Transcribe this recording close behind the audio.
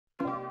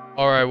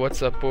Alright,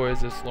 what's up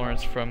boys? It's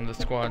Lawrence from the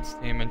Squads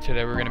team, and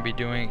today we're going to be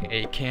doing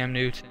a Cam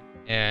Newton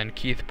and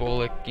Keith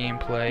Bulluck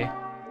gameplay.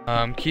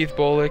 Keith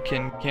Bulluck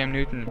and Cam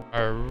Newton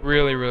are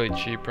really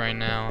cheap right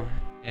now,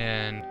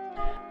 and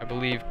I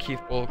believe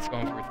Keith Bulluck's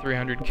going for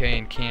 300k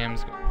and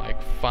Cam's going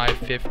like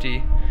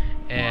 550,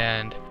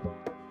 and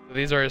so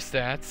these are his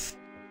stats.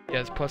 He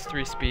has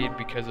 +3 speed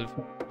because of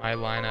my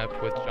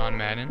lineup with John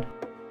Madden,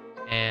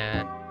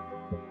 and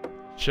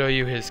show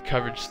you his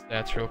coverage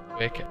stats real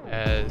quick.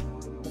 As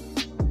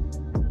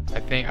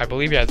I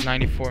believe he has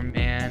 94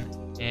 man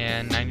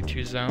and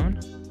 92 zone.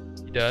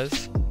 He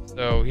does.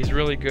 So he's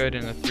really good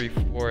in the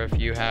 3-4 if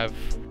you have,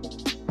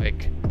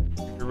 like,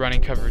 if you're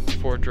running cover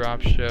 4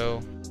 drop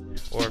show,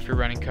 or if you're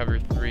running cover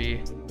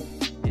 3.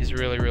 He's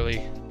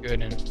really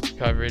good in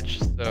coverage.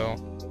 So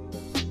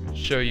I'll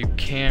show you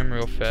Cam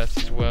real fast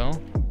as well.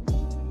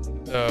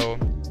 So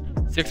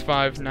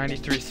 6'5",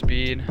 93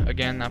 speed.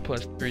 Again, that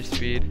 +3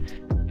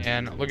 speed.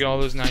 And look at all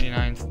those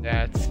 99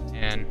 stats.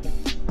 And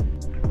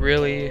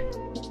really,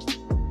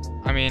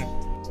 I mean,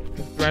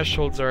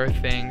 thresholds are a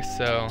thing,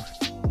 so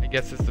I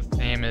guess it's the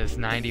same as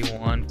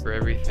 91 for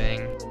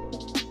everything.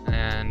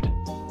 And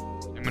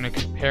I'm going to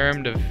compare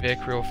him to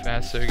Vic real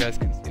fast so you guys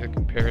can see the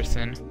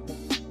comparison.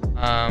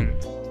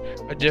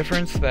 A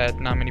difference that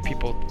not many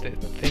people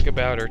think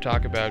about or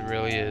talk about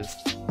really is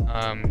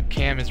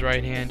Cam is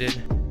right-handed,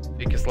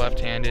 Vic is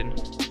left-handed.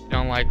 If you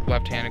don't like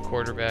left-handed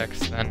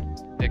quarterbacks, then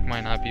Vic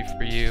might not be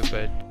for you,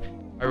 but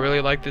I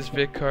really like this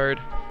Vic card.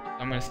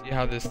 I'm going to see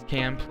how this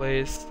Cam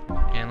plays,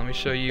 and let me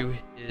show you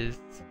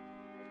his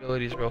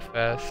abilities real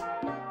fast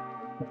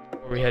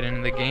before we head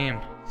into the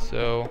game.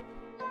 So,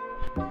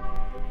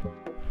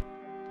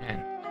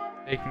 man,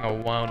 taking a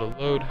while to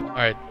load.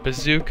 Alright,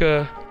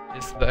 Bazooka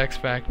is the X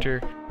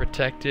Factor,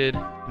 Protected,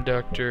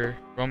 Conductor,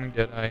 Roaming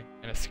Deadeye,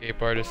 and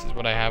Escape Artist is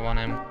what I have on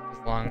him,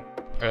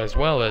 as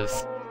well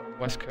as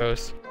West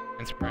Coast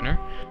and Sprinter.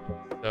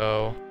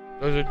 So,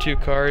 those are 2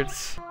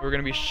 cards we're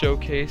going to be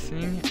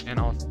showcasing, and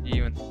I'll see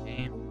you in the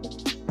game.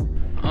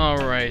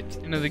 Alright,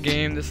 into the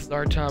game. This is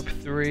our top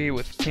 3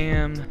 with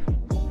Cam,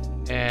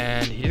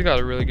 and he's got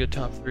a really good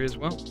top 3 as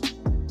well.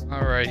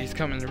 Alright, he's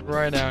coming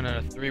right out in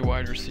a 3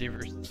 wide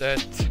receiver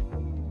set.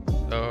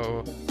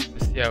 So,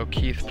 let's see how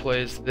Keith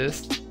plays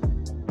this.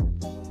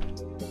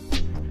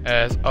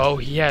 Oh,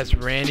 he has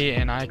Randy,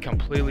 and I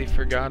completely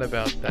forgot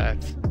about that.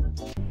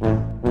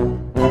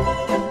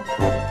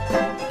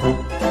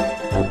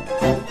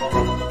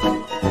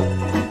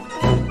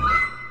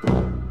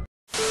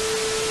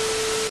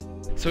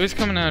 So he's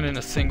coming out in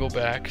a single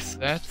back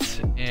set,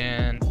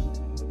 and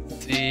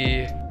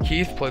see,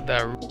 Keith played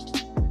that.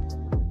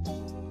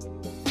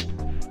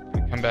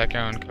 Come back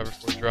out and cover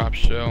 4 drop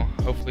show.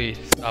 Hopefully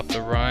stop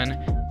the run.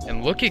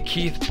 And look at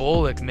Keith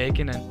Bulluck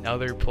making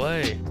another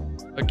play.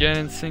 Again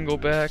in single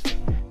back.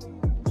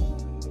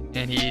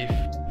 And he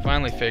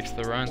finally fakes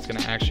the run. It's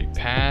gonna actually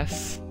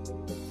pass.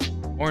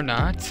 Or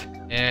not.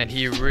 And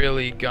he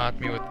really got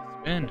me with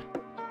the spin.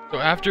 So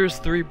after his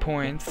 3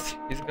 points,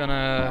 he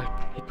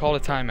called a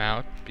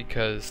timeout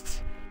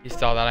because he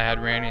saw that I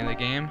had Randy in the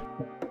game.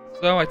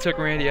 So I took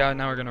Randy out, and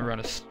now we're gonna run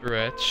a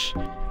stretch.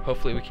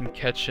 Hopefully we can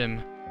catch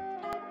him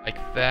like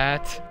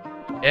that,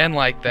 and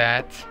like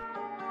that.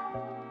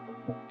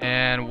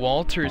 And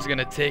Walter's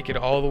gonna take it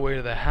all the way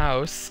to the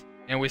house,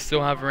 and we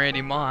still have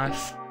Randy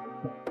Moss.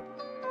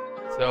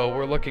 So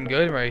we're looking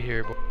good right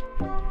here.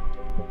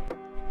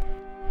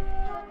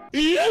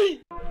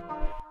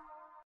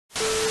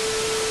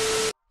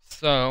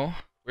 So,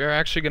 we're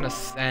actually going to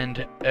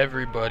send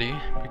everybody,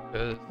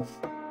 because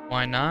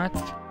why not?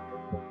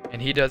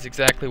 And he does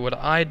exactly what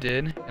I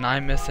did, and I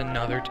miss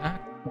another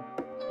tackle.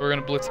 So we're going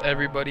to blitz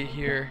everybody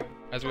here,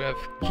 as we have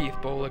Keith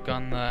Bulluck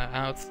on the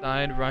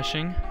outside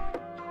rushing.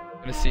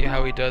 Going to see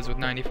how he does with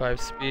 95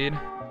 speed,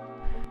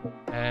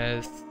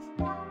 as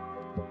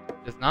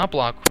does not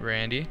block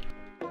Randy.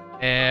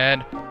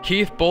 And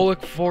Keith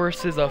Bulluck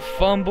forces a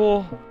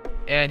fumble,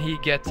 and he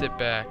gets it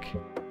back.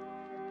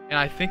 And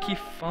I think he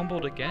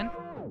fumbled again.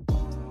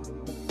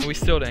 We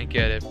still didn't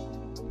get it.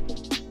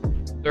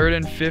 3rd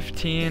and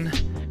 15.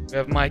 We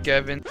have Mike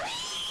Evans.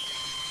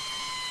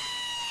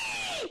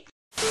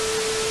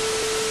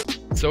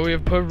 So we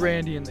have put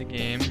Randy in the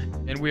game,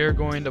 and we are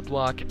going to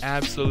block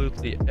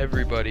absolutely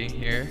everybody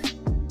here,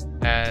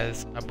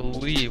 as I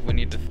believe we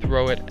need to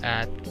throw it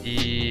at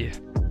the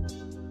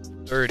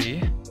 30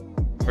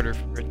 in order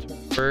for it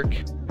to work.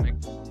 I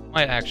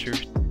might actually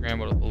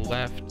scramble to the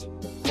left,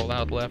 roll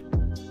out left.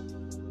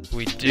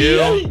 We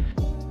do,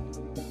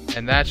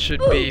 and that should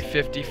be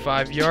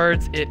 55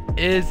 yards. It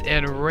is,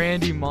 and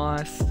Randy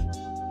Moss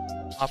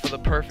off of the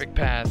perfect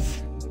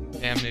pass.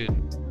 Cam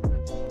Newton.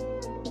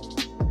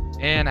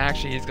 And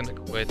actually he's gonna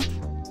quit,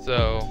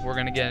 so we're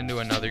gonna get into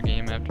another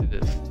game after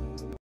this.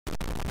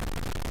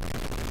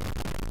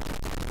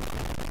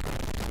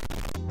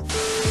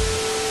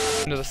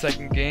 Into the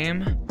second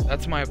game.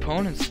 That's my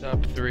opponent's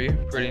top 3.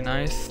 Pretty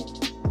nice.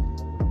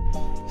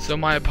 So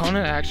my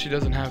opponent actually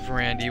doesn't have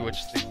Randy, which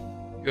is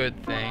a good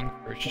thing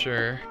for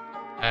sure,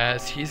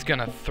 as he's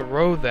gonna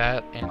throw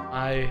that, and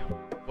I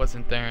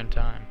wasn't there in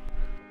time.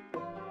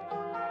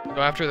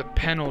 So after the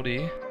penalty,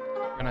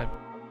 we're gonna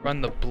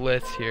run the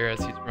blitz here as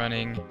he's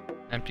running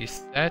empty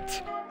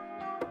set.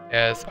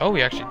 Oh,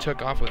 he actually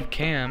took off with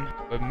Cam,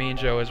 but Mean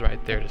Joe is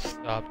right there to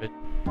stop it.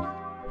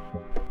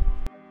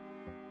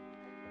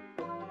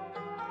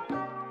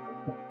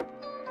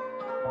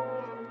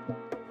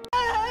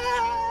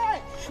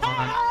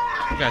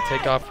 We're gonna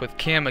take off with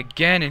Cam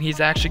again, and he's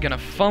actually gonna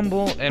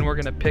fumble, and we're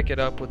gonna pick it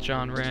up with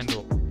John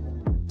Randall.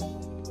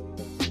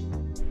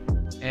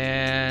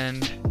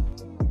 And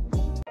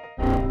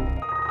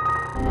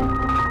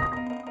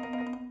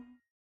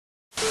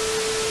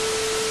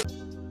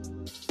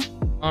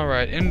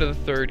alright, into the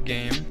third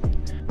game.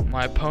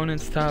 My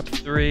opponent's top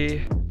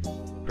 3,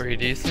 pretty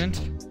decent.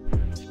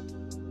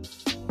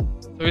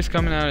 So he's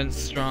coming out in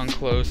strong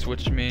close,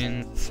 which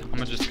means I'm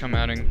gonna just come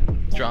out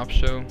and drop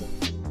show.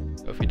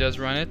 So if he does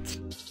run it,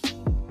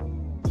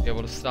 be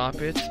able to stop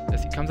it.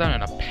 As he comes out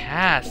in a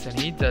pass, and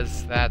he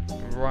does that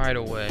right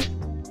away.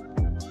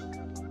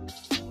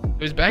 So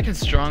he's back in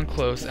strong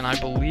close, and I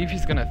believe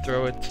he's gonna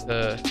throw it to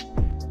the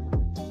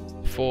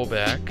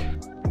fullback.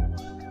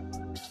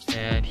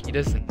 And he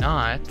does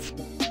not.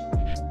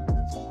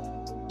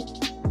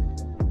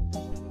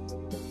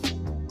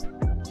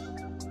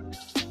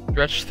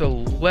 Stretch to the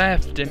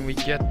left, and we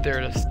get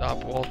there to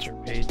stop Walter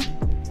Payton.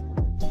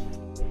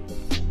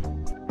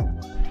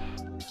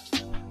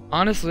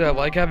 Honestly, I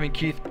like having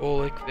Keith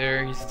Bulluck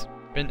there. He's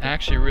been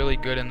actually really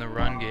good in the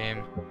run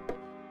game.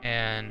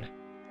 And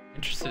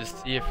interested to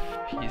see if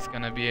he's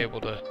going to be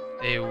able to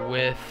stay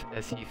with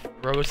as he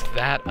throws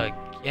that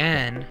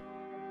again.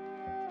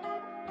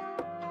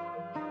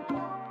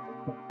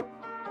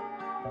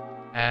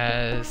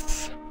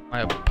 As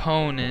my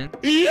opponent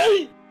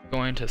is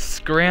going to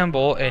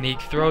scramble, and he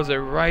throws it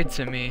right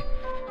to me,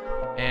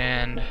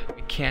 and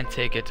we can't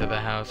take it to the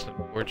house,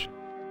 unfortunately.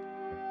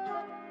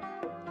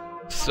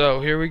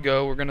 So here we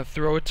go. We're gonna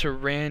throw it to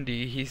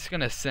Randy. He's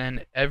gonna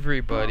send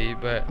everybody,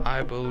 but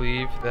I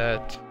believe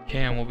that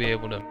Cam will be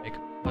able to make a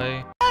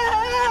play.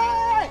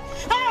 And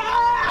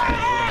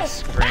we're gonna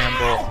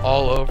scramble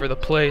all over the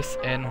place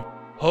and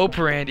hope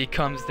Randy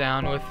comes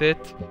down with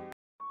it,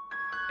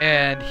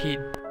 and he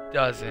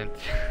doesn't.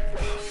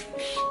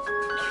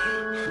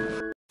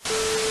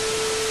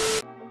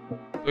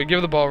 So we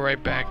give the ball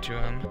right back to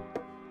him.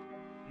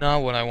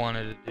 Not what I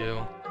wanted to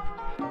do,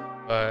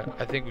 but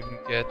I think we can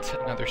get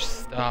another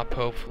stop,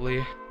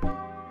 hopefully.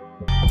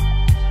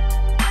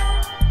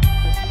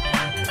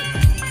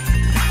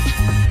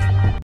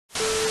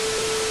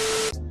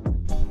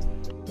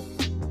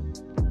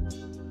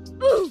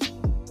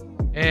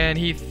 And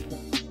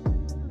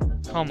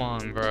come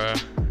on, bruh.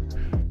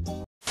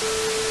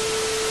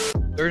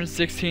 3rd and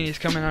 16, he's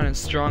coming out in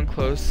strong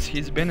close.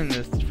 He's been in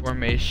this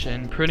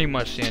formation pretty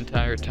much the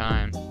entire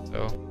time.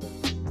 So,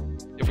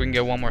 if we can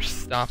get one more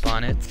stop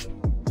on it.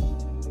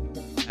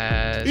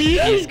 As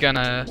he's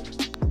gonna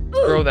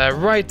throw that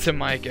right to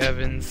Mike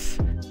Evans.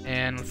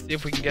 And let's see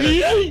if we can get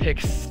a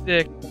pick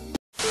 6.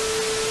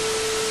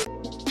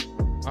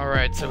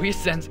 Alright, so he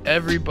sends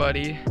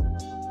everybody.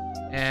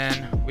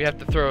 And we have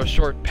to throw a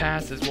short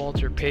pass as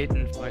Walter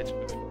Payton fights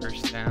for the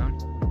first down.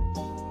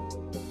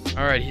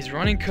 Alright, he's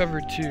running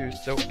cover 2,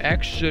 so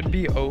X should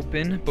be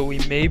open, but we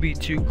may be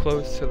too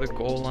close to the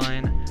goal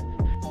line.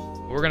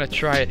 We're gonna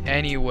try it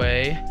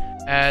anyway,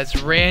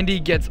 as Randy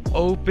gets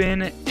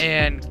open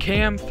and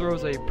Cam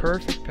throws a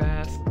perfect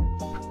pass.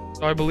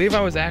 So I believe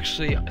I was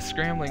actually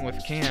scrambling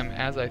with Cam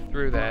as I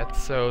threw that,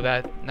 so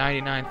that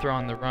 99 throw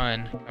on the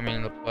run coming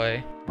into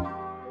play.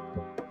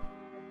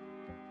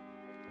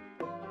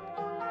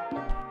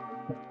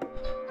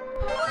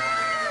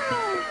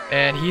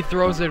 And he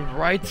throws it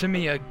right to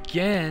me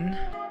again.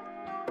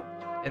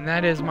 And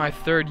that is my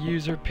 3rd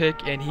user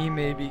pick, and he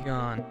may be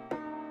gone.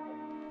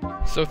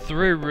 So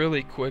 3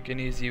 really quick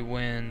and easy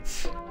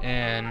wins.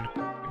 And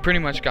we pretty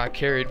much got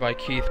carried by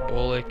Keith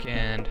Bulluck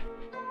and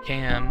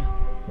Cam.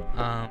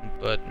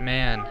 But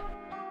man,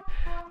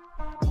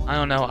 I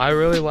don't know. I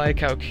really like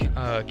how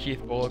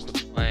Keith Bulluck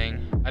was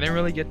playing. I didn't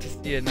really get to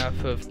see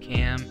enough of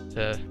Cam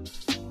to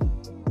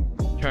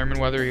determine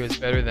whether he was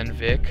better than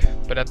Vic,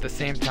 but at the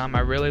same time I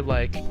really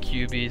like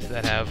QBs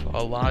that have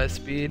a lot of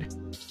speed,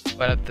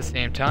 but at the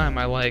same time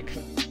I like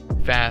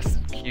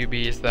fast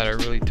QBs that are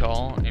really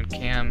tall, and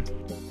Cam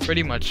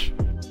pretty much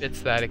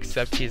fits that,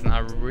 except he's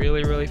not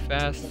really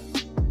fast.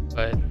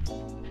 But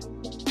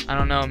I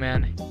don't know,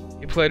 man,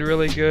 he played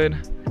really good.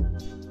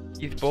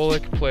 Keith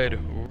Bulluck played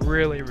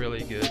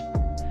really good,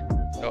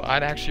 so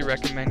I'd actually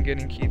recommend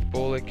getting Keith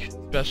Bulluck,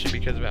 especially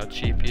because of how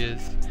cheap he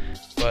is.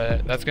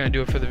 But that's going to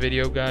do it for the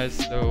video, guys.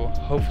 So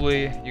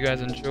hopefully you guys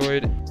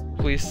enjoyed.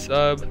 Please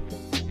sub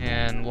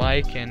and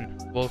like,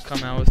 and we'll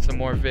come out with some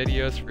more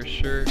videos for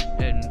sure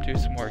and do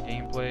some more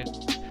gameplay.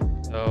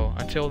 So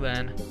until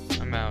then,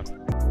 I'm out.